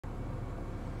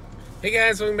Hey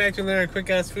guys, welcome back to another quick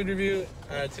ass food review.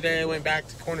 Today I went back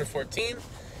to corner 14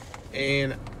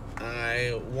 and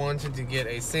I wanted to get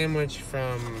a sandwich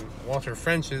from Walter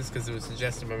French's because it was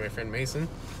suggested by my friend Mason.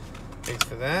 Thanks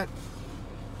for that.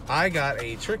 I got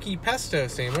a turkey pesto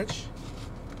sandwich.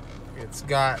 It's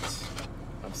got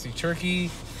obviously turkey,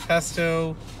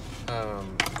 pesto,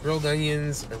 grilled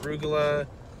onions, arugula.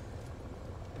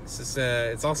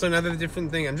 It's also another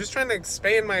different thing. I'm just trying to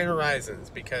expand my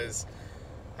horizons because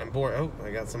I'm bored. Oh,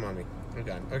 I got some on me. Oh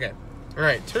god. Okay. All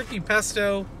right. Turkey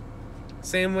pesto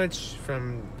sandwich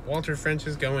from Walter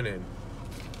French's going in.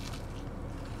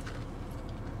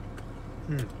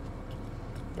 That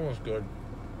was good.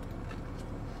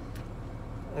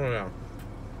 Oh yeah.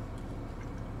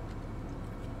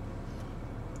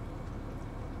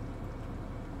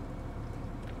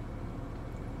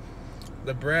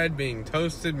 The bread being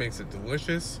toasted makes it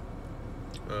delicious.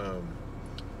 The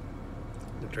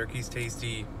turkey's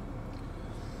tasty.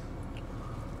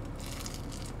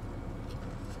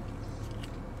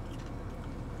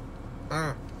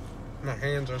 Ah, my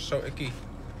hands are so icky.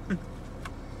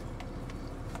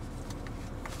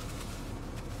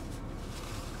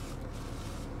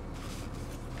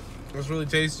 It's really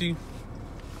tasty.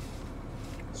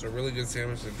 It's a really good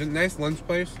sandwich. It's a nice lunch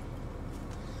place.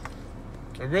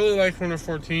 I really like corner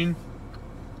 14.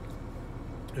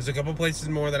 There's a couple places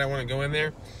more that I want to go in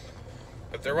there,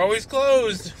 but they're always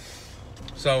closed.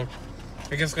 So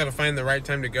I guess gotta find the right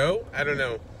time to go. I don't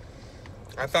know.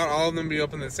 I thought all of them would be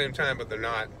open at the same time, but they're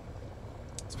not.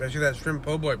 Especially that shrimp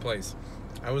po' boy place.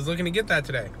 I was looking to get that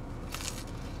today.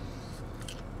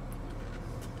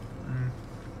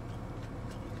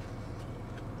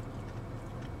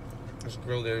 Those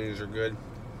grilled onions are good.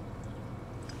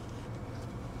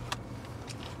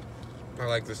 I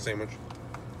like this sandwich.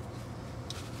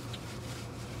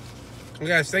 Well,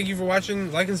 guys, thank you for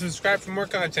watching. Like and subscribe for more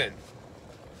content.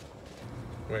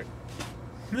 Wait.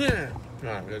 Yeah.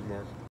 There's more.